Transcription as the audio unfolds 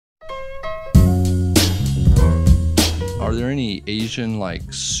Are there any Asian like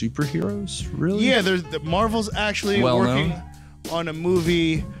superheroes? Really? Yeah, Marvel's actually working on a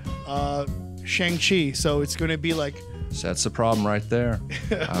movie, Shang-Chi. So it's going to be like. So that's the problem right there.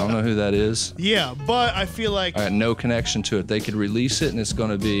 I don't know who that is. Yeah, but I feel like I got no connection to it. They could release it and it's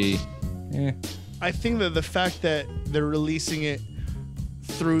going to be, I think that the fact that they're releasing it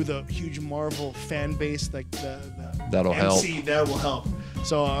through the huge Marvel fan base, like that'll help. That will help.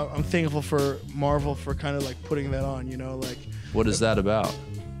 So I'm thankful for Marvel for kind of like putting that on. You know, like. What is that about?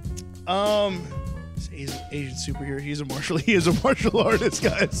 Asian superhero. He is a martial artist,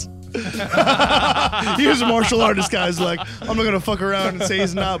 guys. He is a martial artist, guys. Like, I'm not gonna fuck around and say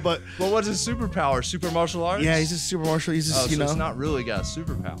he's not, but. Well, what's his superpower? Super martial arts? Yeah, he's just super martial. He's just, so you know. He's not really got a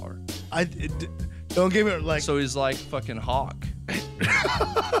superpower. Don't give me like. So he's like fucking Hawk.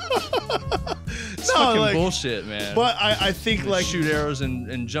 It's no, fucking like, bullshit, man. But I think like shoot arrows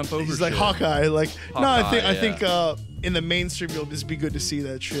and jump over. He's shit. like Hawkeye. Like Hawkeye, I think in the mainstream it'll just be good to see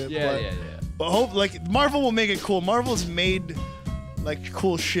that shit. Yeah, but, yeah. But hope like Marvel will make it cool. Marvel's made like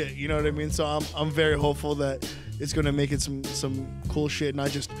cool shit. You know what I mean? So I'm very hopeful that it's gonna make it some cool shit,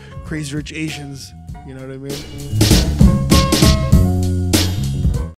 not just crazy rich Asians. You know what I mean?